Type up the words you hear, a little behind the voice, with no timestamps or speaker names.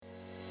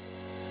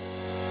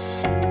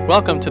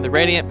Welcome to the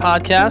Radiant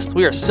Podcast.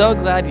 We are so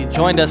glad you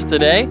joined us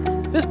today.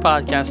 This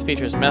podcast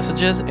features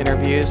messages,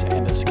 interviews,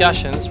 and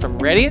discussions from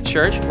Radiant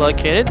Church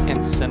located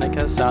in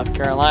Seneca, South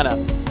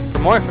Carolina. For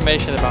more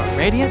information about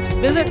Radiant,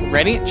 visit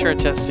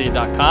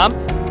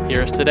radiantchurchsc.com.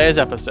 Here's today's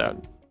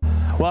episode.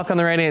 Welcome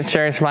to Radiant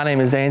Church. My name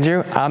is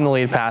Andrew. I'm the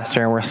lead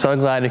pastor, and we're so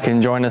glad you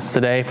can join us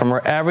today from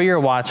wherever you're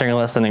watching or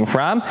listening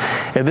from.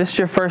 If this is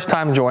your first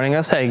time joining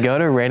us, hey, go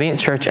to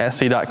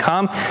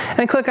radiantchurchsc.com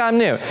and click on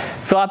New.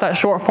 Fill out that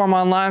short form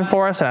online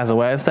for us, and as a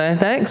way of saying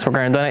thanks, we're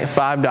going to donate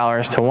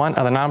 $5 to one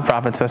of the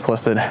nonprofits that's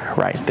listed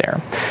right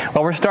there.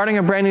 Well, we're starting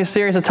a brand new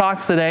series of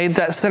talks today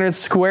that's centered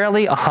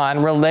squarely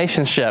on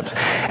relationships.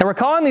 And we're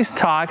calling these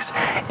talks,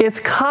 It's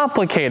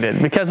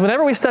Complicated, because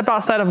whenever we step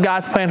outside of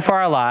God's plan for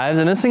our lives,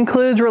 and this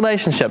includes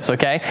relationships,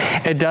 okay?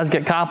 It does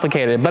get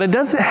complicated, but it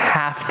doesn't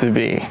have to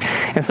be.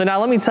 And so now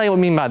let me tell you what I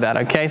mean by that,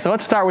 okay? So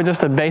let's start with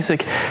just the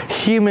basic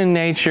human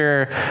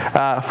nature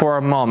for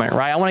a moment,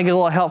 right? I want to get a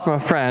little help from a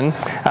friend,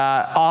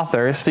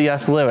 author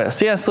C.S. Lewis.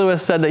 C.S.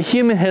 Lewis said that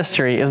human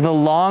history is the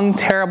long,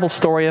 terrible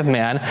story of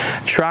man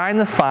trying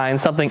to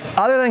find something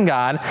other than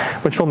God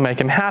which will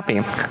make him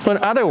happy. So in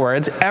other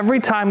words, every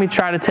time we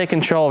try to take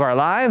control of our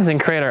lives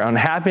and create our own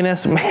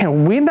happiness,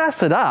 man, we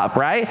mess it up,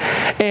 right?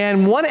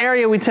 And one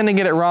area we tend to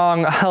get it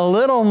wrong a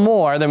little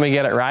more than we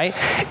get it right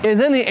is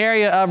in the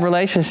area of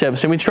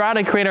relationships. And we try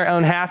to create our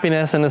own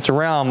happiness in this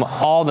realm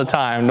all the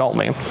time, don't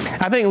we?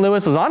 I think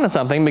Lewis was onto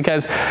something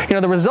because,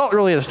 the result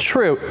really is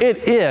true.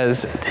 It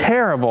is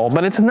terrible,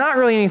 but it's not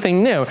really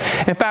anything new.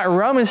 In fact,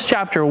 Romans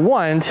chapter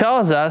 1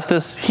 tells us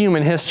this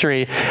human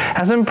history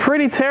has been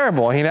pretty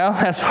terrible,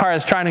 as far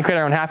as trying to create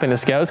our own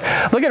happiness goes.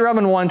 Look at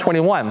Romans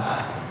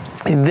 1:21.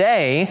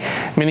 They,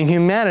 meaning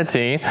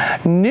humanity,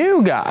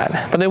 knew God,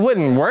 but they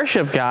wouldn't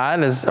worship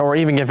God or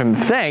even give him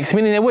thanks,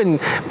 meaning they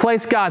wouldn't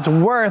place God's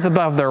worth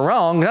above their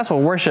own. That's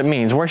what worship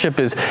means. Worship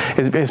is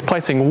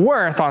placing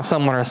worth on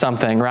someone or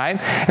something,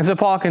 right? And so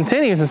Paul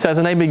continues and says,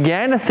 and they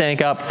began to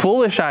think up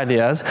foolish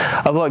ideas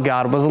of what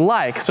God was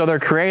like. So they're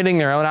creating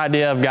their own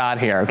idea of God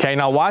here, okay?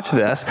 Now watch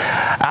this.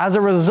 As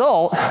a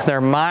result,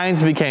 their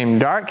minds became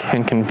dark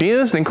and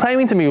confused and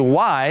claiming to be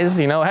wise,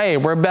 hey,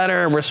 we're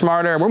better, we're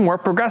smarter, we're more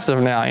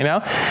progressive now,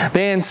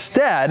 They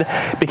instead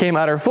became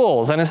utter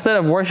fools. And instead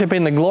of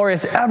worshiping the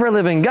glorious,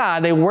 ever-living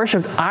God, they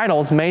worshiped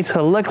idols made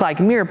to look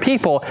like mere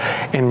people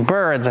and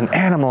birds and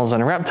animals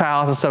and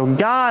reptiles. And so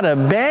God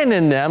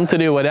abandoned them to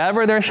do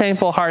whatever their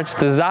shameful hearts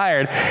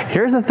desired.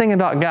 Here's the thing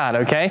about God,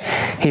 okay?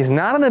 He's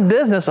not in the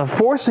business of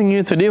forcing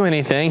you to do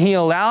anything. He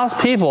allows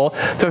people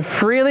to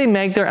freely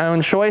make their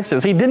own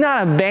choices. He did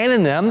not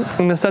abandon them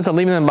in the sense of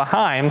leaving them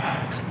behind,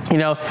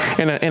 in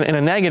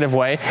a negative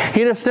way.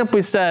 He just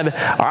simply said,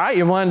 all right,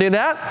 you want to do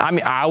that?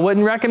 I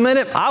wouldn't recommend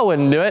it. I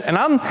wouldn't do it. And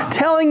I'm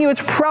telling you,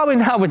 it's probably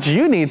not what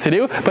you need to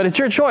do, but it's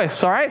your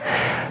choice, all right?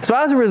 So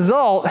as a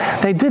result,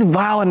 they did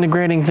vile and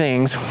degrading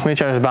things with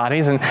each other's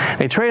bodies, and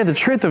they traded the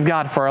truth of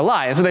God for a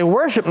lie. And so they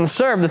worship and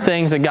serve the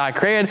things that God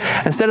created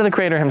instead of the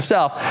Creator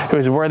himself, who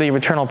is worthy of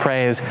eternal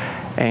praise.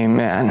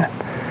 Amen.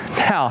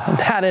 Now,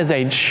 that is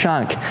a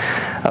chunk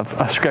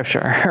of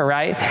Scripture,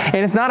 right? And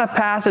it's not a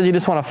passage you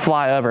just want to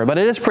fly over, but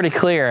it is pretty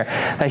clear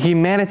that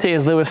humanity,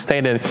 as Lewis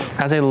stated,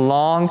 has a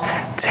long,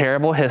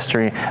 terrible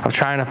history of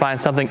trying to find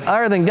something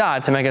other than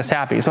God to make us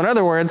happy. So in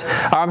other words,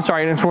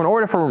 in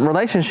order for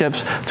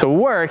relationships to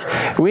work,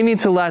 we need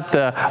to let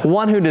the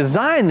one who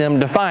designed them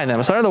define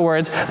them. So in other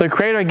words, the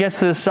Creator gets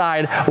to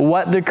decide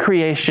what the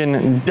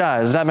creation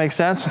does. Does that make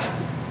sense?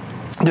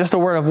 Just a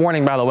word of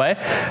warning, by the way,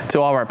 to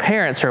all of our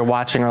parents who are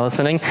watching or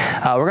listening.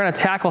 We're going to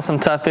tackle some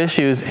tough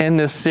issues in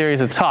this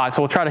series of talks.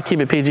 We'll try to keep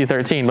it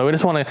PG-13, but we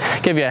just want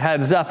to give you a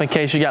heads up in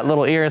case you got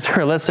little ears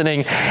who are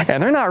listening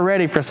and they're not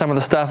ready for some of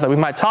the stuff that we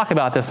might talk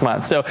about this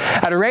month. So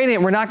at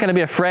Radiant, we're not going to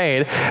be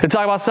afraid to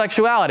talk about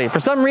sexuality. For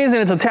some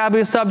reason, it's a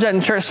taboo subject in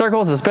church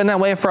circles. It's been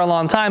that way for a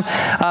long time.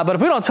 But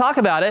if we don't talk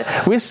about it,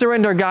 we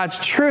surrender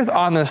God's truth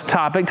on this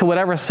topic to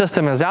whatever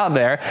system is out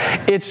there.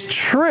 It's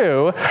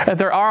true that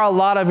there are a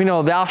lot of,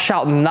 thou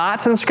shalt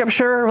nots in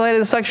Scripture related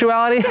to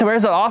sexuality.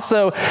 There's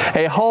also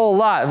a whole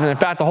lot, in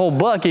fact, the whole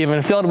book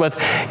even filled with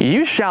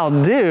you shall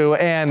do,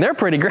 and they're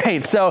pretty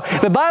great. So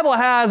the Bible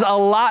has a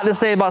lot to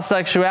say about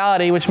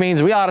sexuality, which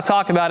means we ought to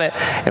talk about it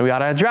and we ought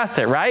to address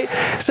it, right?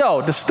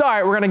 So to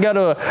start, we're going to go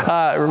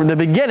to the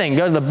beginning,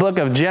 go to the book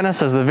of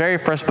Genesis, the very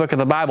first book of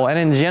the Bible. And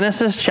in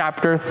Genesis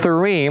chapter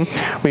 3,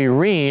 we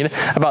read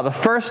about the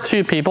first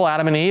two people,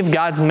 Adam and Eve.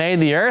 God's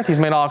made the earth.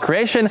 He's made all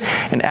creation.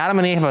 And Adam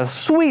and Eve have a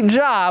sweet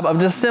job of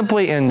just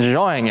simply enjoying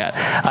it.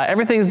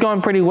 Everything's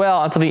going pretty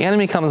well until the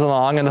enemy comes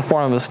along in the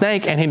form of a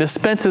snake, and he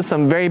dispenses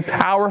some very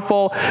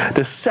powerful,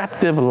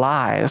 deceptive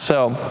lies.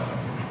 So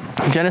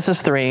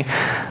Genesis 3,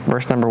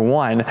 verse number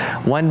 1.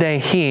 One day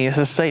this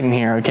is Satan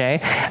here, okay,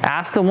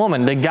 asked the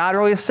woman, did God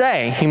really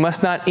say you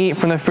must not eat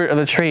from the fruit of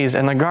the trees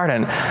in the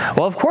garden?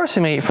 Well, of course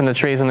you may eat from the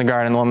trees in the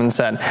garden, the woman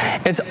said.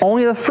 It's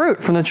only the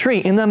fruit from the tree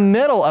in the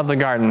middle of the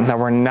garden that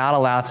we're not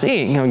allowed to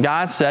eat.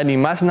 God said you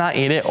must not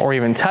eat it or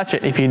even touch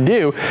it. If you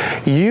do,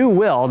 you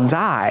will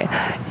die.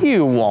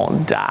 You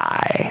won't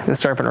die, the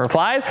serpent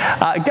replied.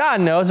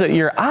 God knows that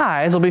your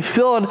eyes will be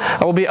filled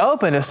or will be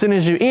opened as soon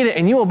as you eat it,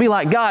 and you will be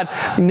like God,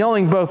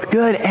 knowing both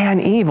good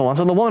and evil. And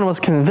so the woman was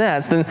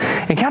convinced, and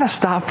kind of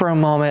stop for a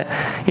moment,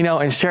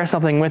 and share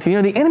something with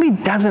you. The enemy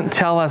doesn't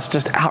tell us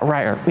just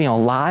outright,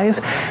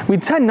 lies. We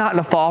tend not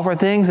to fall for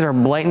things that are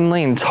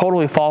blatantly and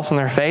totally false in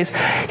their face.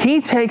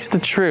 He takes the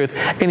truth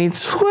and he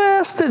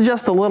twists it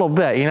just a little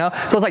bit,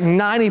 So it's like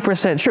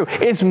 90% true.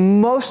 It's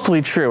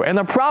mostly true. And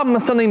the problem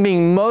with something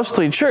being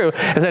mostly true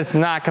is that it's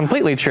not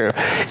completely true.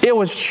 It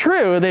was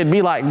true they'd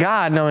be like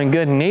God, knowing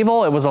good and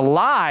evil. It was a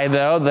lie,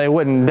 though, they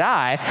wouldn't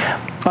die.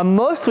 A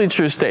mostly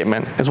true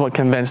statement is what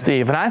convinced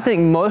Eve. And I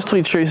think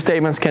mostly true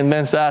statements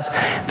convince us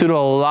to do a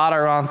lot of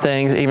wrong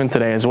things even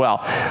today as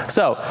well.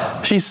 So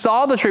she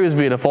saw the tree was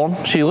beautiful.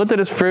 She looked at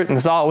its fruit and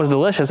saw it was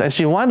delicious, and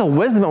she wanted the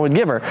wisdom it would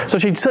give her. So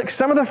she took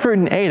some of the fruit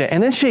and ate it.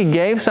 And then she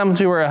gave some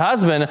to her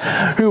husband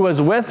who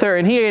was with her,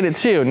 and he ate it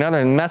too.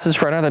 Another message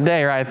for another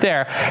day right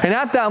there. And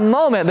at that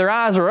moment, their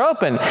eyes were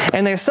open,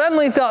 and they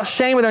suddenly felt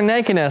shame of their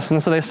nakedness.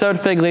 And so they sewed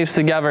fig leaves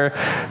together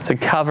to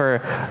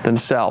cover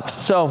themselves.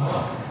 So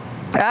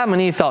Adam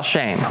and Eve felt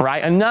shame,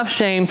 right? Enough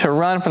shame to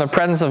run from the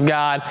presence of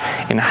God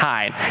and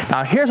hide.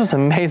 Now, here's what's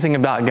amazing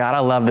about God. I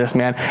love this,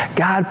 man.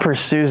 God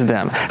pursues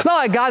them. It's not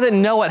like God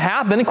didn't know what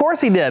happened. Of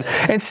course he did.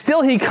 And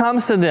still he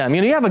comes to them.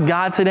 You have a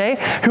God today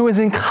who is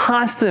in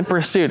constant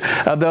pursuit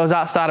of those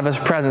outside of his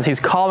presence. He's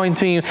calling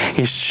to you.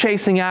 He's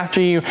chasing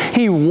after you.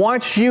 He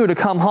wants you to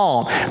come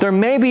home. There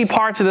may be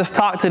parts of this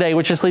talk today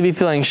which just leave you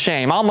feeling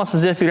shame, almost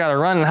as if you'd rather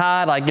run and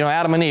hide like,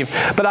 Adam and Eve.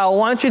 But I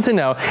want you to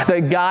know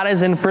that God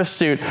is in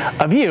pursuit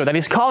of you, that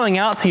he's calling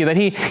out to you, that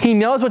he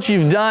knows what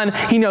you've done.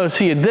 He knows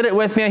who you did it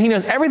with, man. He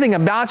knows everything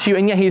about you,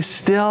 and yet he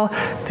still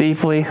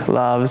deeply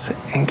loves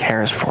and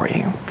cares for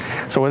you.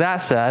 So with that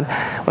said,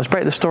 let's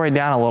break the story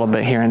down a little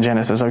bit here in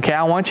Genesis, okay?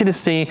 I want you to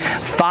see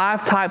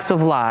 5 types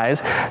of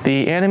lies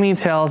the enemy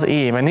tells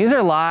Eve. And these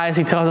are lies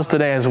he tells us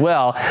today as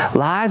well,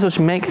 lies which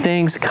make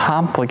things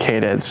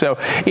complicated. So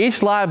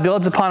each lie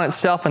builds upon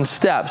itself in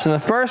steps. And the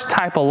first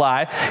type of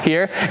lie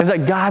here is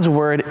that God's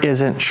word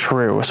isn't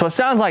true. So it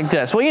sounds like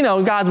this.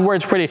 Well, God's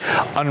word's pretty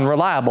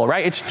unreliable,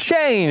 right? It's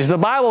changed. The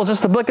Bible is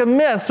just a book of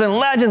myths and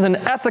legends and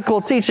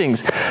ethical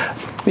teachings.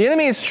 The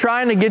enemy is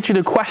trying to get you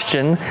to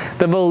question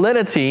the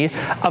validity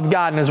of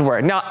God and his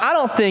word. Now, I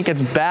don't think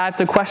it's bad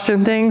to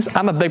question things.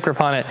 I'm a big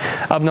proponent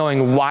of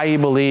knowing why you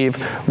believe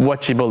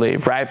what you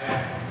believe, right?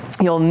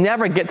 You'll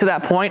never get to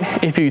that point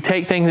if you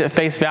take things at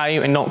face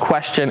value and don't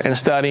question and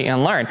study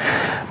and learn.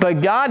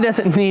 But God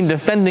doesn't need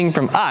defending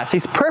from us.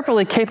 He's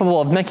perfectly capable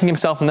of making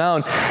himself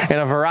known in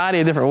a variety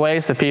of different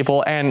ways to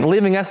people and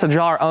leaving us to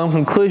draw our own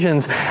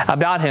conclusions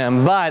about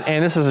him. But,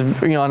 and this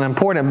is an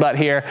important but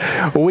here,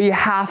 we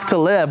have to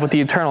live with the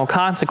eternal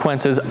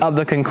consequences of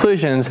the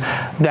conclusions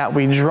that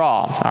we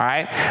draw, all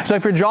right? So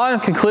if you're drawing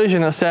a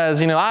conclusion that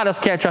says, I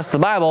just can't trust the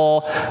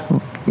Bible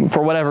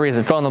for whatever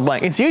reason, fill in the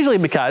blank, it's usually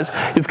because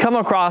you've come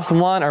across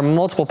one or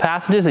multiple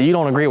passages that you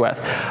don't agree with.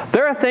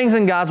 There are things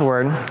in God's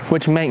word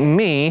which make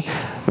me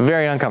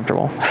very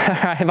uncomfortable,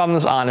 if I'm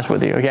just honest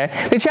with you, okay?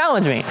 They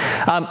challenge me.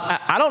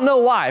 I don't know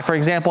why. For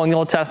example, in the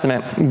Old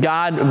Testament,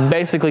 God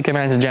basically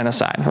commands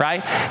genocide,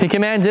 right? He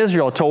commands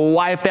Israel to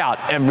wipe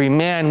out every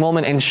man,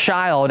 woman, and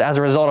child as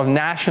a result of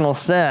national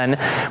sin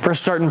for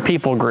certain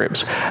people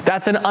groups.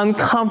 That's an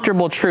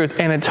uncomfortable truth,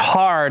 and it's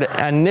hard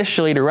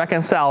initially to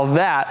reconcile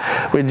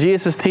that with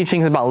Jesus'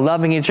 teachings about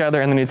loving each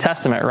other in the New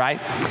Testament,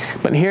 right?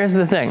 But here's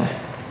the thing.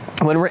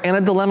 When we're in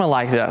a dilemma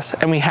like this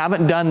and we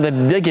haven't done the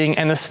digging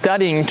and the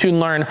studying to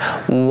learn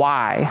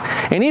why,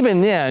 and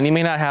even then you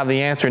may not have the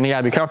answer and you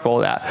gotta be comfortable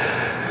with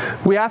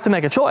that, we have to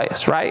make a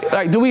choice, right?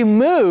 Like, do we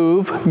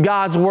move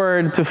God's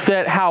word to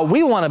fit how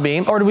we want to be,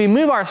 or do we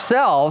move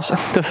ourselves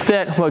to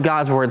fit what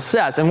God's word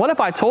says? And what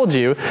if I told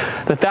you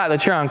the fact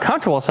that you're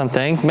uncomfortable with some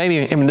things, maybe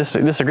even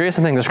disagree with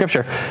some things in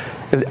Scripture,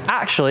 is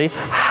actually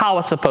how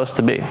it's supposed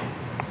to be?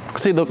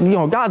 See,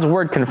 God's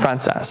word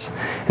confronts us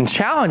and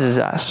challenges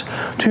us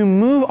to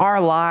move our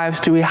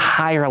lives to a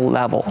higher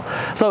level.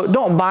 So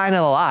don't buy into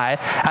the lie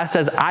that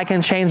says, I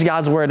can change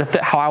God's word to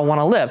fit how I want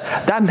to live.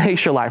 That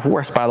makes your life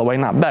worse, by the way,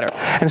 not better.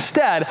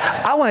 Instead,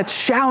 I want to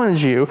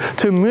challenge you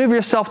to move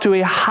yourself to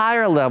a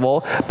higher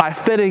level by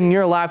fitting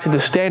your life to the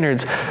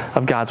standards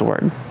of God's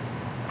word.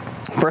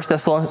 1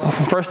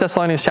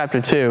 Thessalonians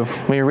chapter 2,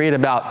 we read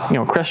about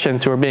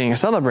Christians who are being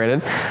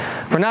celebrated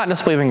for not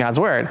just believing God's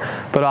word,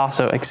 but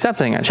also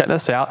accepting it. Check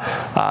this out.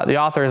 The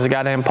author is a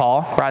guy named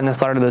Paul, writing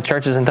this letter to the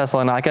churches in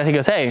Thessalonica. He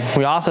goes, hey,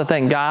 we also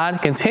thank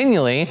God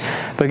continually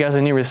because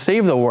when you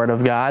received the word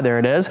of God, there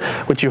it is,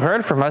 which you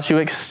heard from us, you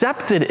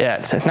accepted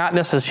it, not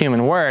just as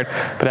human word,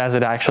 but as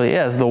it actually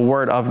is, the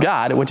word of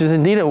God, which is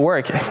indeed at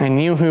work in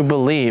you who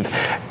believe.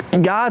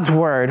 God's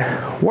word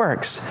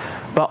works,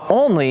 but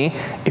only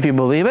if you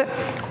believe it,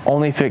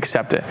 only if you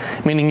accept it,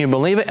 meaning you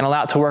believe it and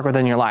allow it to work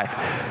within your life.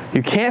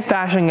 You can't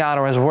fashion God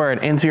or his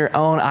word into your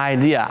own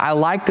idea. I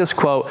like this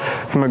quote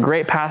from a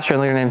great pastor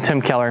and leader named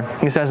Tim Keller.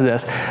 He says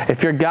this,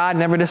 if your God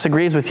never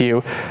disagrees with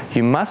you,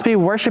 you must be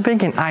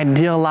worshiping an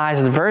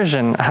idealized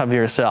version of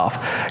yourself.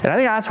 And I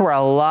think that's where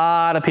a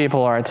lot of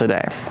people are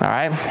today. All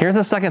right? Here's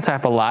the second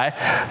type of lie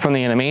from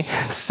the enemy.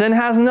 Sin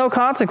has no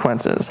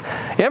consequences.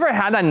 You ever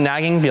had that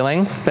nagging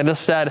feeling that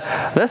just said,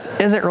 this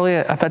isn't really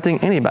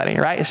affecting anybody,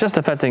 right? It's just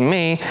affecting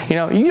me.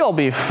 You'll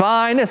be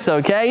fine. It's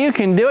okay. You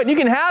can do it. You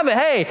can have it.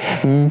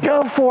 Hey,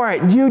 go for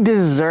it. You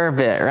deserve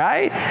it,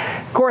 right?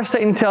 Of course,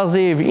 Satan tells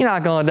Eve, you're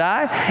not going to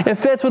die. It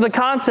fits with the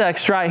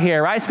context right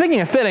here, right? Speaking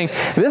of fitting,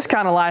 this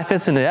kind of lie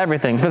fits into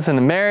everything. It fits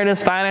into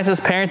marriages,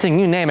 finances, parenting,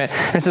 you name it.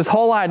 It's this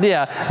whole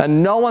idea that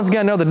no one's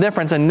going to know the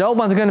difference and no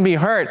one's going to be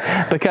hurt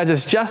because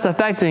it's just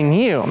affecting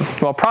you.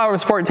 Well,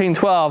 Proverbs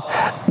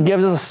 14:12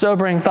 gives us a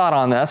sobering thought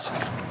on this.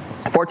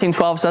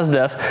 14:12 says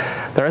this,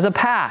 there is a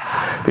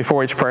path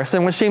before each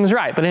person which seems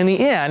right, but in the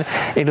end,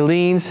 it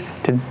leads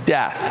to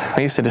death,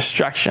 leads to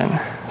destruction.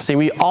 See,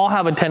 we all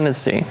have a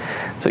tendency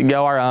to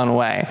go our own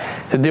way,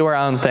 to do our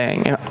own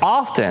thing. And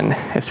often,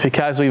 it's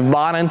because we've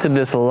bought into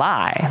this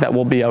lie that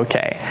we'll be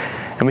okay,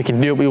 and we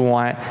can do what we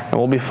want, and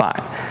we'll be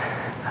fine.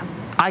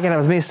 I can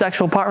have as many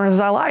sexual partners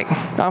as I like.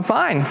 I'm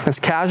fine. It's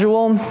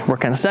casual. We're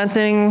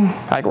consenting.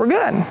 We're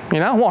good.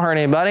 Won't hurt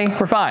anybody.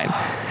 We're fine.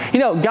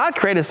 God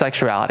created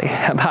sexuality,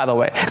 by the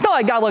way. It's not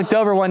like God looked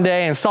over one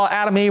day and saw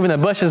Adam and Eve in the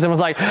bushes and was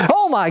like,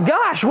 oh my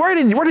gosh, where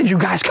did you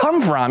guys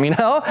come from,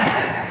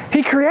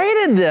 He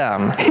created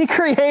them. He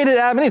created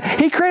Adam and Eve.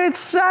 He created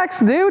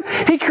sex, dude.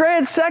 He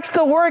created sex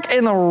to work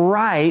in the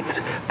right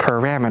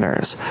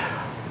parameters.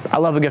 I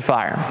love a good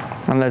fire.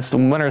 And it's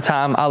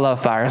wintertime. I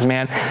love fires,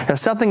 man.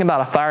 There's something about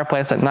a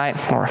fireplace at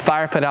night or a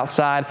fire pit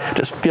outside.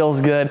 Just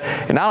feels good.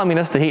 And I don't mean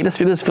just the heat.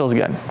 This feels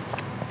good.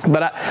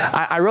 But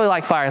I really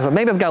like fires. But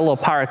maybe I've got a little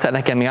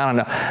pyrotechnic in me. I don't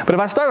know. But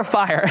if I start a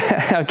fire,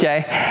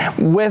 okay,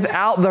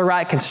 without the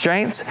right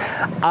constraints,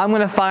 I'm going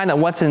to find that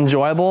what's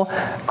enjoyable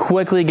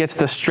quickly gets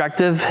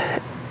destructive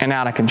and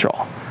out of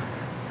control.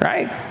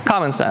 Right?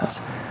 Common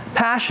sense.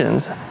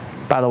 Passions,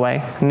 by the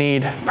way,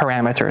 need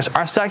parameters.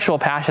 Our sexual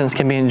passions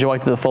can be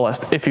enjoyed to the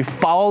fullest if you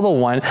follow the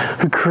one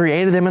who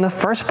created them in the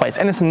first place.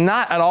 And it's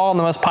not at all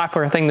the most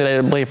popular thing that I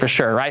believe for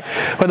sure, right?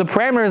 But the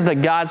parameters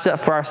that God set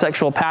for our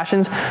sexual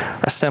passions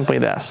are simply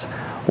this.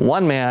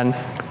 One man,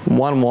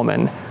 one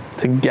woman,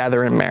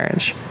 together in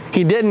marriage.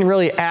 He didn't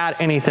really add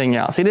anything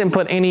else. He didn't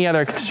put any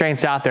other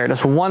constraints out there.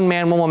 Just one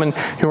man, one woman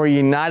who are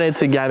united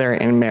together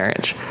in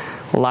marriage.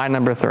 Lie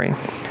number 3.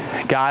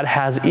 God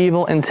has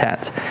evil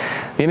intent.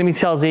 The enemy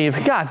tells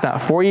Eve, God's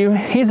not for you.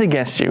 He's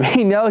against you.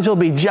 He knows you'll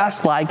be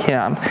just like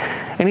him.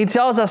 And he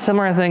tells us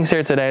similar things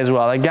here today as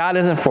well, that God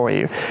isn't for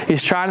you.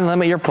 He's trying to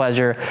limit your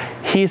pleasure.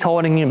 He's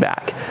holding you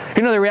back.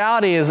 The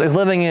reality is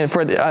living in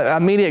for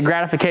immediate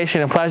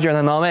gratification and pleasure in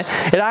the moment.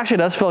 It actually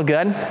does feel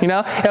good.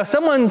 If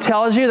someone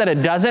tells you that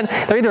it doesn't,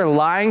 they're either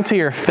lying to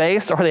your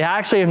face or they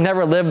actually have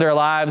never lived their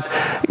lives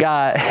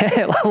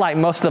like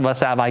most of us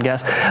have, I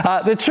guess.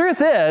 The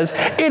truth is,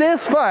 it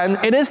is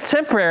fun. It is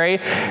temporary.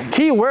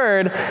 Key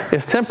word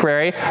is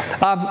temporary.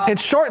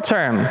 It's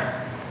short-term.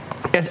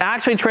 It's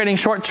actually trading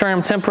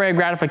short-term temporary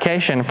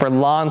gratification for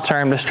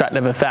long-term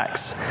destructive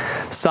effects.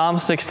 Psalm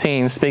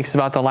 16 speaks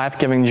about the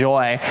life-giving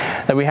joy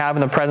that we have in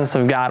the presence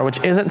of God,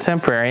 which isn't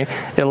temporary.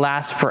 It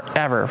lasts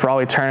forever, for all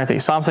eternity.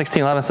 Psalm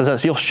 16:11 says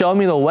this, you'll show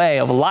me the way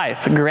of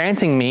life,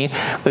 granting me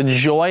the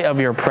joy of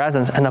your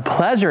presence and the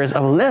pleasures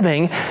of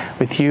living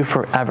with you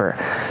forever.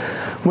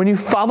 When you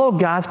follow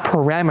God's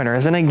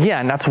parameters, and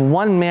again, that's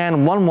one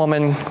man, one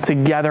woman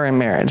together in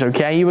marriage,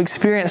 okay? You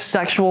experience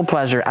sexual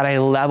pleasure at a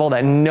level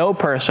that no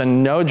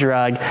person, no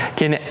drug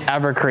can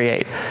ever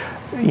create.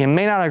 You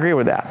may not agree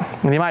with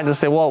that. And you might just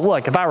say, well,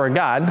 look, if I were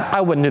God,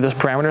 I wouldn't do this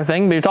parameter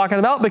thing that you're talking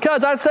about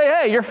because I'd say,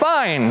 hey, you're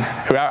fine.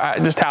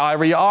 Just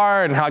however you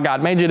are and how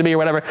God made you to be or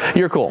whatever,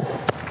 you're cool.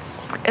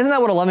 Isn't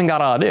that what a loving God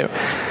ought to do?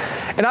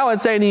 And I would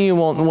say to you,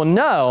 well,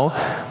 no,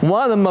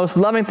 one of the most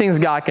loving things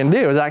God can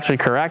do is actually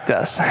correct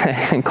us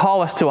and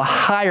call us to a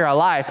higher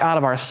life out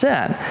of our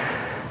sin.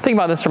 Think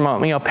about this for a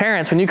moment.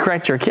 Parents, when you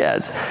correct your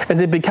kids,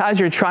 is it because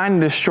you're trying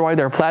to destroy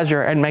their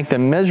pleasure and make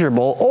them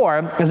miserable,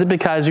 or is it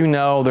because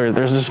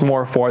there's just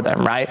more for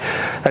them, right?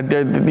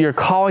 You're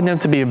calling them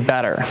to be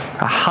better,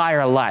 a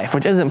higher life,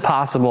 which isn't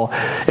possible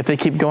if they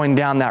keep going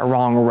down that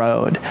wrong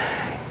road.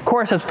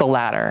 course it's the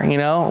latter,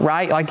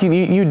 right? Like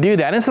you do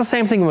that. And it's the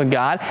same thing with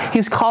God.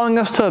 He's calling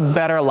us to a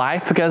better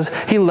life because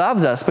he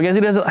loves us, because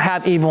he doesn't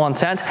have evil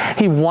intent.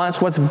 He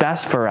wants what's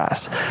best for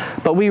us.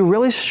 But we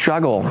really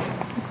struggle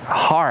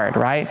hard,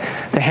 right,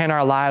 to hand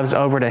our lives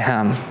over to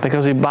him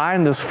because we buy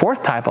into this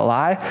fourth type of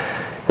lie,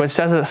 which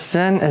says that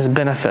sin is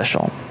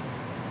beneficial.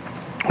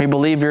 We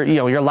believe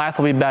your life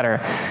will be better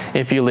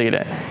if you lead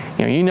it.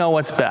 You know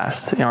what's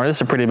best. This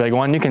is a pretty big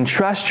one. You can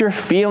trust your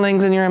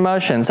feelings and your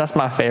emotions. That's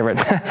my favorite.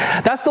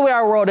 That's the way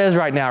our world is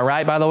right now,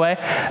 right? By the way,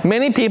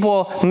 many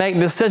people make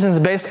decisions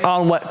based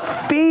on what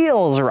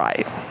feels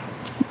right.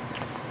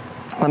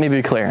 Let me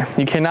be clear.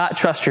 You cannot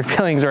trust your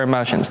feelings or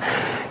emotions.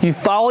 You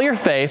follow your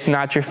faith,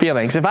 not your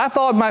feelings. If I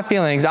followed my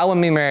feelings, I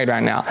wouldn't be married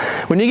right now.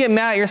 When you get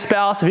mad at your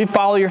spouse, if you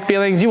follow your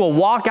feelings, you will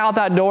walk out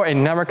that door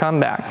and never come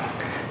back.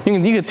 You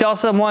could tell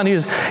someone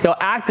who's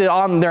acted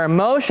on their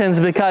emotions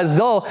because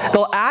they'll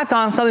act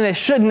on something they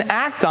shouldn't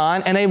act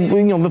on, and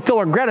they feel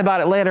regret about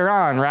it later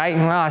on, right?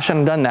 Well, I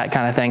shouldn't have done that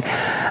kind of thing.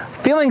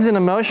 Feelings and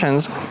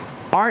emotions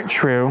aren't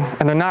true,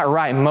 and they're not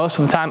right most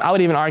of the time. I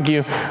would even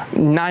argue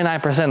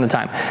 99% of the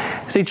time.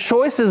 See,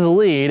 choices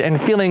lead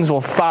and feelings will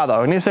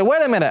follow. And you say,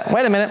 wait a minute,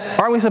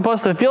 aren't we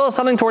supposed to feel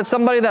something towards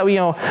somebody that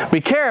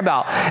we care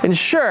about? And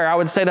sure, I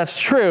would say that's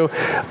true,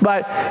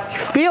 but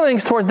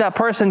feelings towards that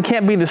person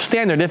can't be the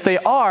standard. If they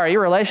are,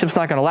 your relationship's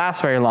not going to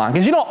last very long,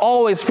 because you don't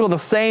always feel the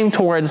same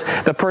towards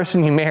the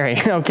person you marry,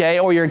 okay,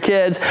 or your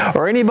kids,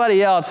 or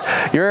anybody else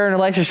you're in a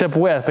relationship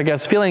with,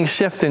 because feelings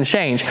shift and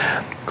change.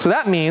 So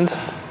that means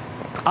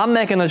I'm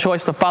making the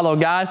choice to follow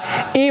God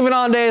even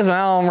on days when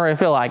I don't really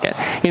feel like it.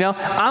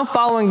 I'm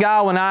following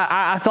God when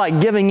I feel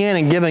like giving in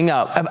and giving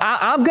up.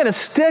 I'm going to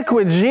stick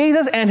with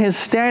Jesus and his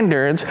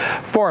standards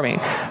for me.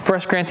 1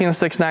 Corinthians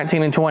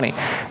 6:19 and 20.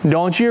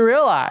 Don't you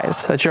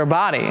realize that your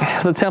body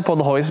is the temple of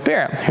the Holy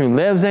Spirit who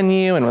lives in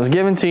you and was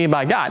given to you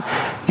by God?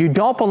 You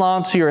don't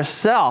belong to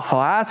yourself.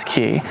 Well, that's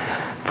key.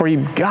 For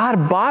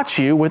God bought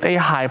you with a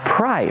high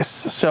price,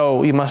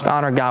 so you must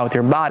honor God with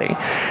your body.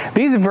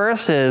 These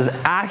verses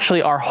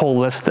actually are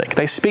holistic.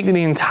 They speak to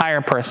the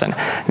entire person,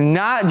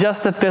 not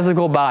just the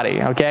physical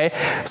body, okay?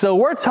 So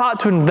we're taught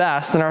to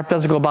invest in our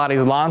physical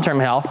body's long-term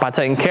health by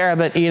taking care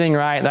of it, eating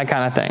right, that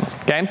kind of thing,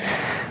 okay?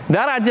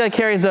 That idea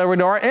carries over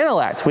to our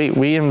intellect.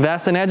 We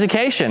invest in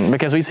education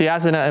because we see it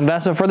as an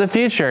investment for the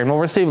future, and we'll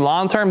receive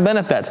long-term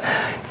benefits.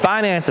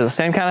 Finances,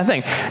 same kind of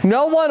thing.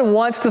 No one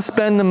wants to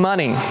spend the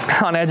money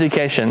on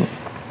education.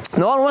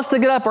 No one wants to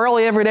get up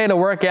early every day to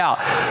work out.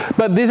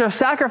 But these are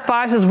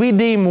sacrifices we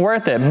deem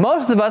worth it.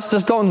 Most of us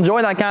just don't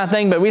enjoy that kind of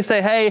thing, but we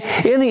say, hey,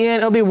 in the end,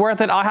 it'll be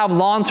worth it. I'll have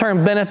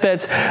long-term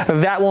benefits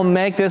that will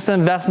make this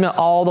investment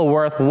all the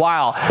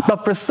worthwhile.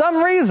 But for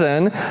some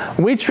reason,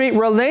 we treat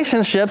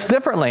relationships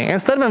differently.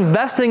 Instead of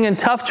investing in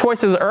tough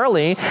choices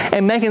early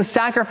and making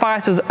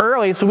sacrifices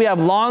early so we have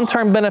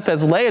long-term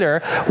benefits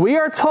later, we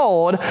are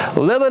told,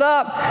 live it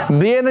up,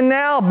 be in the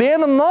now, be in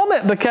the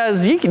moment,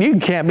 because you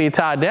can't be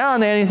tied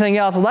down to anything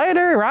else later,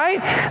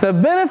 right? The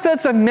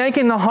benefits of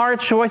making the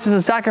hard choices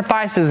and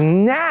sacrifices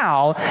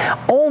now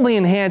only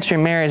enhance your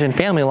marriage and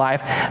family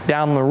life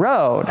down the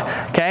road,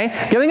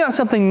 okay? Giving up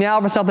something now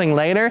for something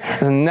later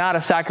is not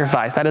a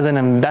sacrifice. That is an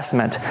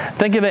investment.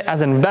 Think of it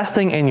as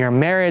investing in your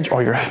marriage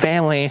or your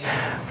family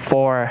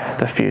for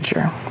the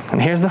future.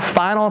 And here's the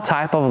final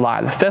type of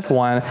lie, the fifth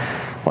one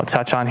we'll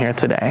touch on here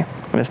today,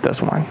 and it's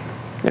this one.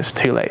 It's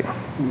too late.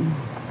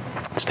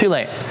 It's too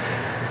late.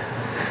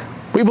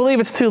 We believe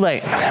it's too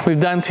late. We've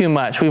done too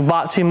much. We've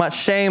brought too much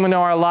shame into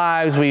our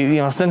lives.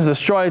 Sin's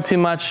destroyed too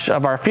much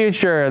of our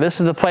future. This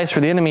is the place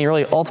where the enemy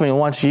really ultimately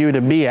wants you to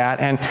be at,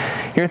 and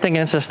you're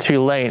thinking it's just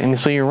too late. And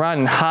so you run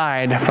and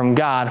hide from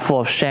God full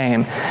of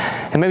shame.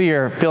 And maybe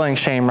you're feeling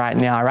shame right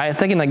now, right?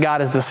 Thinking that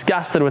God is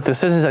disgusted with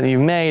decisions that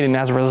you've made, and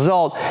as a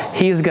result,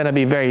 he's going to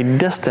be very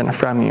distant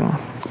from you.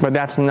 But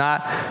that's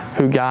not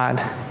who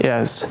God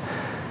is.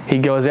 He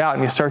goes out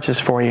and he searches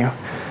for you.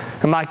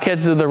 And my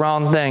kids do the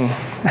wrong thing.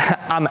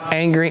 I'm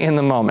angry in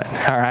the moment,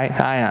 all right?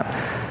 I am.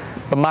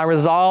 But my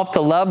resolve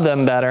to love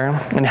them better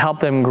and help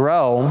them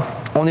grow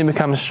only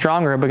becomes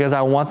stronger because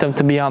I want them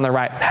to be on the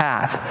right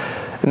path.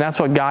 And that's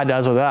what God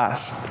does with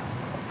us.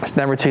 It's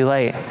never too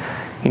late.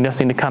 You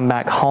just need to come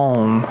back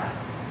home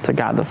to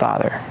God the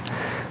Father.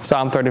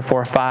 Psalm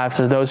 34:5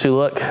 says, those who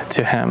look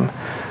to him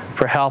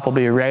for help will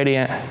be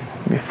radiant,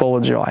 be full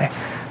of joy.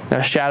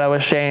 No shadow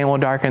of shame will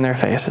darken their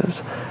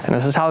faces. And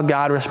this is how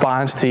God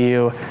responds to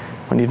you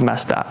when you've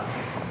messed up.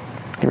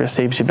 He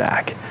receives you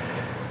back.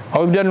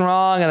 What we've done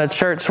wrong in the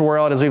church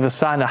world is we've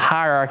assigned a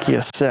hierarchy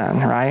of sin,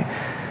 right?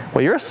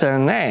 Well, your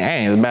sin,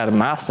 ain't as bad as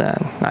my sin.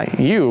 Like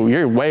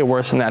you're way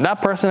worse than that.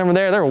 That person over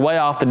there, they're way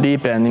off the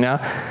deep end,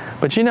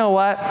 But you know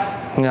what?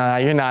 No,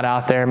 you're not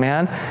out there,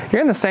 man.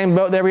 You're in the same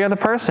boat that every other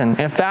person.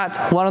 In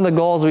fact, one of the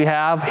goals we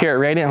have here at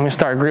Radiant, and we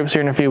start groups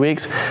here in a few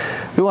weeks,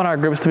 we want our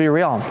groups to be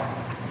real.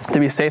 To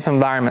be safe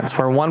environments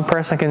where one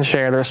person can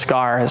share their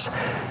scars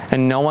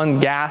and no one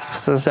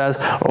gasps and says,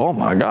 oh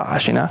my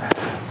gosh,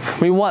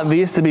 We want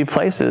these to be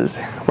places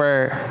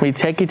where we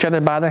take each other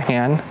by the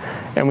hand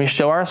and we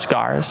show our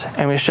scars,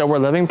 and we show we're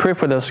living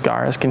proof where those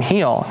scars can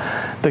heal,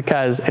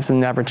 because it's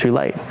never too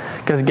late.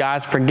 Because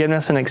God's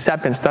forgiveness and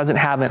acceptance doesn't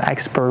have an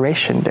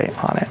expiration date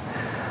on it.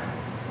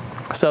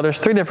 So there's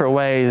 3 different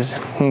ways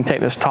you can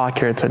take this talk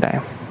here today,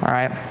 all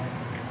right?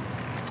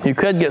 You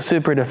could get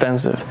super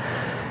defensive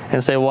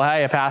and say, well,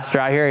 hey, Pastor,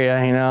 I hear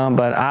you,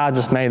 but I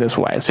just made this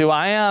way. It's who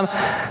I am,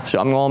 so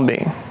I'm going to be.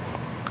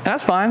 And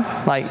that's fine.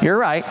 Like, you're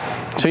right.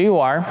 It's who you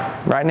are,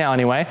 right now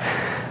anyway.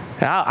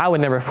 And I would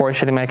never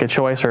force you to make a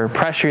choice or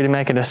pressure you to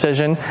make a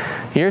decision.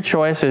 Your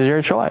choice is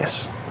your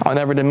choice. I'll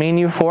never demean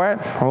you for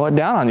it or look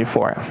down on you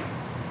for it.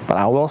 But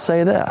I will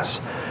say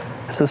this.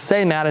 It's the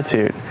same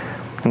attitude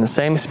and the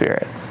same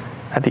spirit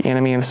that the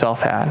enemy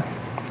himself had.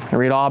 You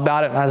read all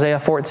about it in Isaiah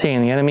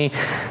 14. The enemy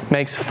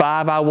makes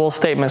 5 I will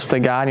statements to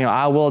God.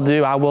 I will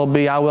do, I will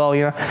be, I will,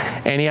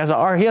 and he has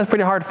a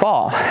pretty hard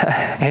fall.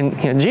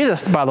 And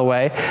Jesus, by the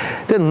way,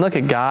 didn't look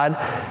at God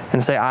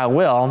and say, I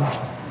will.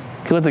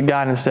 He looked at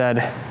God and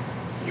said,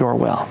 your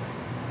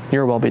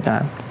will be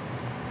done.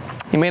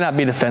 You may not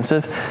be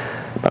defensive,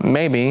 but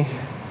maybe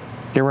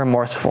you're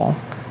remorseful,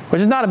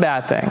 which is not a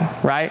bad thing,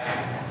 right?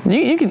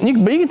 You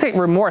can take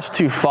remorse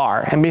too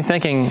far and be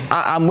thinking,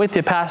 I'm with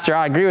you, Pastor,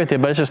 I agree with you,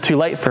 but it's just too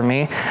late for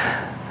me.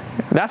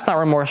 That's not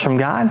remorse from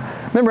God.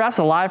 Remember, that's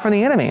a lie from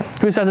the enemy,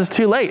 who says it's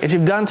too late. If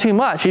you've done too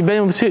much, you've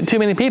been with too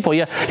many people,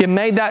 you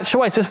made that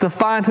choice, just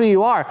define who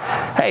you are.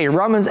 Hey,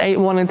 Romans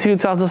 8:1-2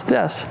 tells us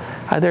this,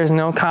 there's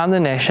no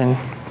condemnation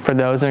for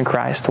those in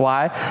Christ.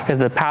 Why? Because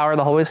the power of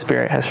the Holy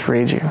Spirit has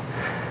freed you.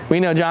 We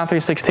know John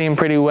 3:16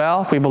 pretty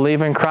well. If we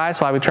believe in Christ,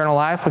 we'll have eternal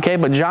life. Okay,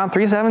 but John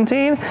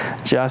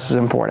 3:17, just as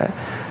important.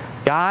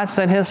 God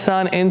sent his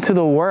Son into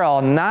the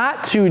world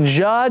not to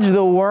judge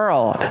the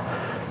world,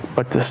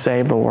 but to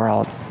save the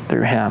world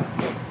through him.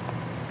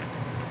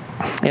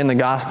 In the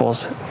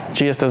Gospels,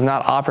 Jesus does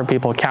not offer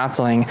people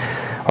counseling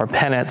or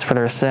penance for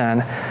their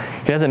sin.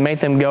 He doesn't make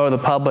them go to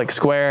the public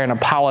square and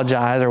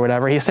apologize or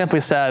whatever. He simply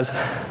says,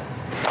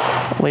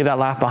 leave that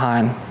life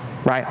behind,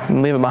 right?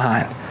 Leave it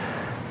behind.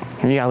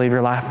 You got to leave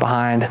your life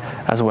behind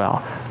as well.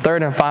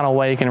 Third and final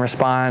way you can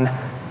respond,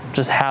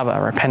 just have a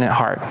repentant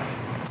heart.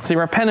 See,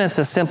 repentance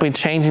is simply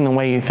changing the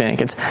way you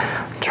think. It's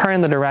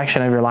turning the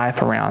direction of your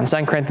life around.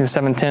 2 Corinthians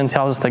 7:10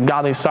 tells us that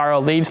godly sorrow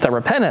leads to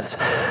repentance,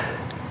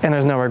 and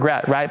there's no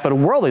regret, right? But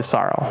worldly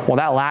sorrow, well,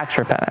 that lacks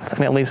repentance,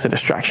 and it leads to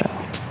destruction.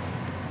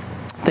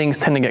 Things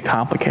tend to get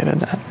complicated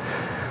then.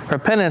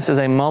 Repentance is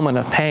a moment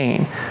of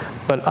pain,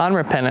 but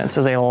unrepentance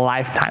is a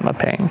lifetime of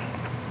pain.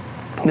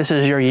 This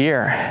is your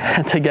year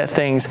to get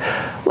things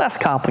less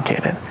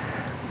complicated,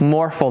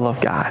 more full of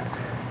God.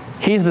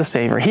 He's the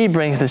Savior. He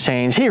brings the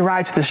change. He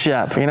rights the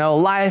ship.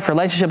 Life,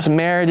 relationships,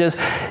 marriages,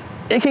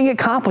 it can get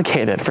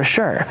complicated for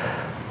sure,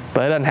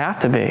 but it doesn't have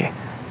to be,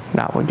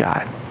 not with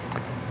God.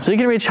 So you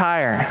can reach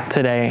higher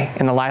today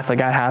in the life that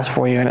God has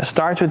for you, and it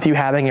starts with you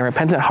having a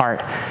repentant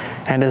heart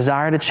and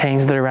desire to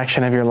change the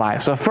direction of your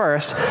life. So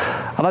first,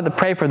 I'd like to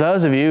pray for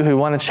those of you who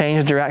want to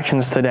change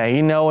directions today.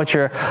 You know what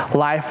your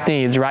life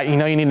needs, right? You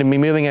know you need to be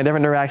moving in a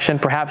different direction.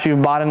 Perhaps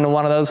you've bought into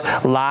one of those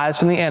lies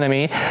from the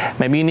enemy.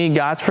 Maybe you need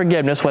God's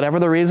forgiveness. Whatever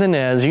the reason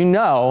is, you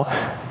know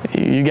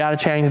you got to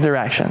change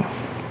direction.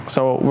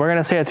 So we're going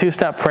to say a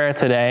 2-step prayer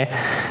today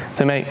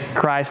to make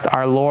Christ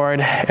our Lord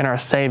and our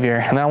Savior.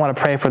 And then I want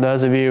to pray for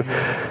those of you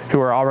who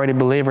are already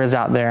believers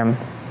out there,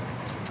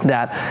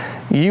 that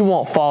you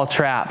won't fall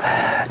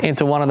trap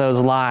into one of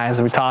those lies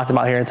that we talked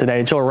about here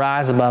today. You'll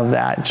rise above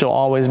that. You'll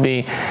always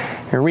be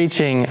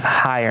reaching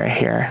higher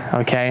here,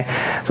 okay?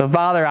 So,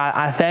 Father,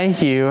 I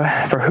thank you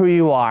for who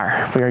you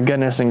are, for your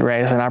goodness and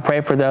grace. And I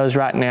pray for those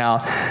right now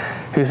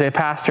who say,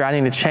 Pastor, I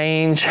need to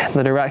change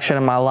the direction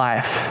of my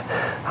life.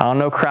 I don't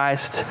know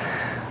Christ.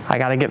 I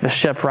got to get the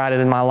ship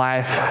righted in my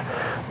life.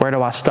 Where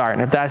do I start?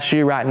 And if that's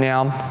you right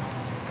now,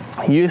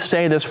 you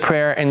say this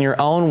prayer in your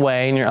own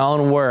way, in your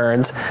own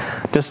words.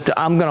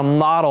 I'm going to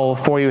model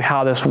for you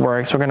how this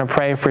works. We're going to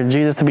pray for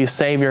Jesus to be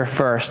Savior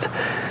first.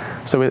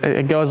 So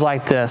it goes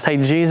like this. Hey,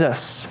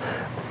 Jesus,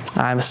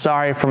 I'm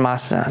sorry for my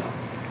sin.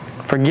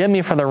 Forgive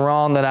me for the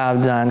wrong that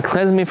I've done.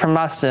 Cleanse me from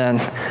my sin.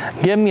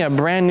 Give me a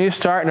brand new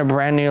start and a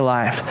brand new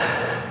life.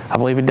 I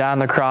believe you died on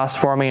the cross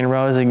for me and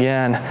rose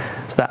again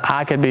so that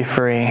I could be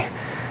free.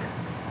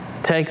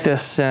 Take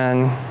this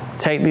sin,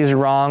 take these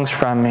wrongs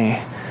from me,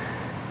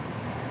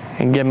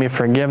 and give me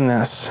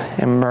forgiveness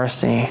and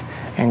mercy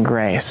and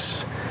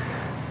grace.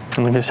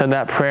 And if you said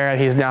that prayer,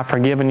 He's now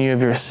forgiven you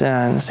of your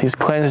sins. He's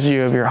cleansed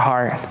you of your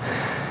heart.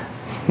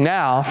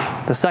 Now,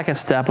 the second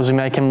step is we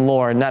make Him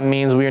Lord. That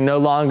means we are no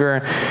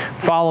longer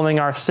following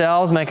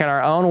ourselves, making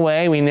our own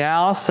way. We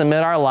now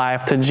submit our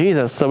life to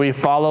Jesus, so we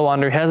follow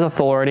under His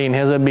authority and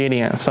His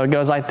obedience. So it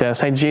goes like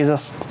this. Hey,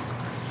 Jesus,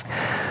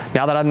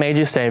 now that I've made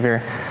you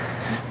Savior,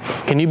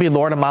 can you be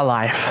Lord of my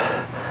life?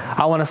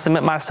 I want to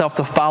submit myself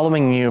to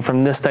following you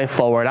from this day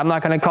forward. I'm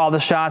not going to call the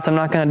shots. I'm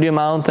not going to do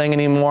my own thing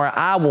anymore.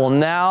 I will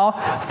now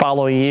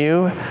follow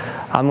you.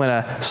 I'm going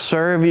to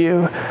serve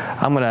you.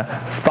 I'm going to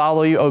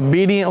follow you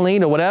obediently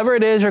to whatever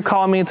it is you're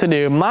calling me to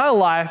do. My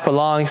life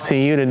belongs to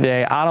you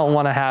today. I don't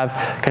want to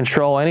have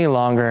control any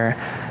longer.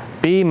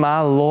 Be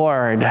my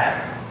Lord.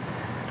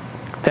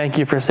 Thank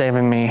you for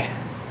saving me.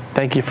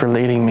 Thank you for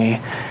leading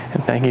me.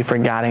 And thank you for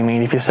guiding me.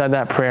 And if you said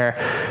that prayer,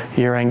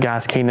 you're in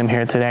God's kingdom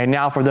here today.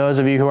 Now, for those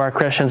of you who are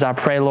Christians, I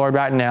pray, Lord,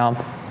 right now,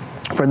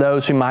 for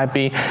those who might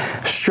be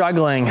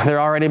struggling,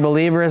 they're already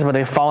believers, but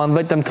they've fallen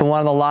victim to one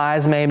of the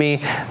lies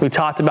maybe we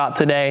talked about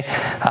today.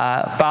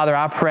 Father,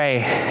 I pray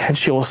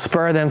that you will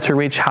spur them to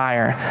reach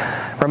higher.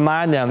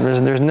 Remind them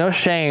there's no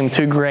shame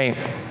too great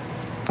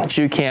that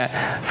you can't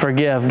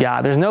forgive,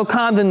 God. There's no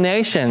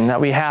condemnation that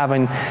we have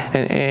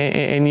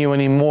in you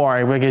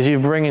anymore, because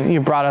you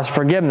brought us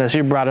forgiveness.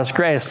 You brought us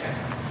grace.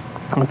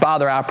 And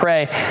Father, I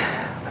pray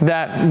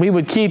that we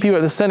would keep you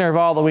at the center of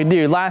all that we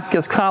do. Life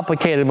gets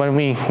complicated when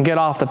we get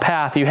off the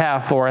path you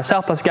have for us.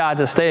 Help us, God,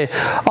 to stay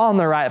on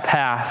the right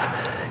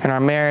path in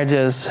our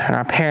marriages, in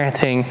our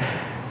parenting,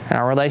 in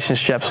our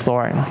relationships,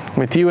 Lord.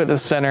 With you at the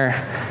center,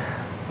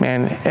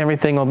 man,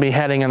 everything will be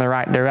heading in the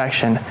right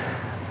direction.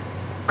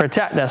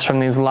 Protect us from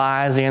these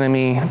lies the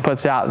enemy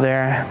puts out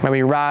there. May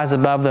we rise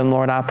above them,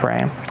 Lord, I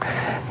pray.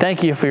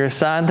 Thank you for your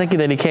Son. Thank you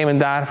that he came and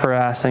died for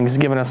us and he's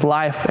given us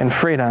life and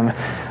freedom.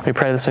 We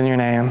pray this in your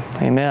name.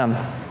 Amen.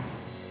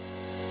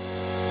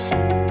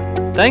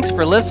 Thanks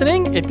for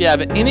listening. If you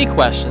have any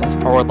questions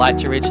or would like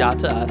to reach out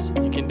to us,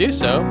 you can do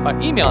so by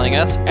emailing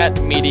us at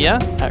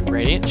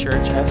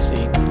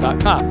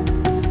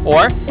media@radiantchurchsc.com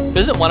or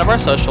visit one of our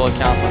social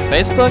accounts on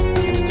Facebook,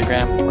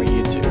 Instagram, or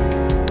YouTube.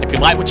 If you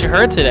like what you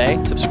heard today,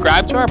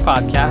 subscribe to our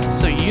podcast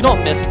so you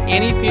don't miss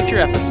any future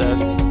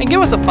episodes, and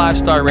give us a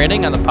 5-star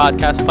rating on the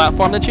podcast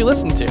platform that you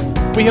listen to.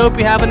 We hope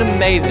you have an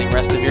amazing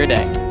rest of your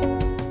day.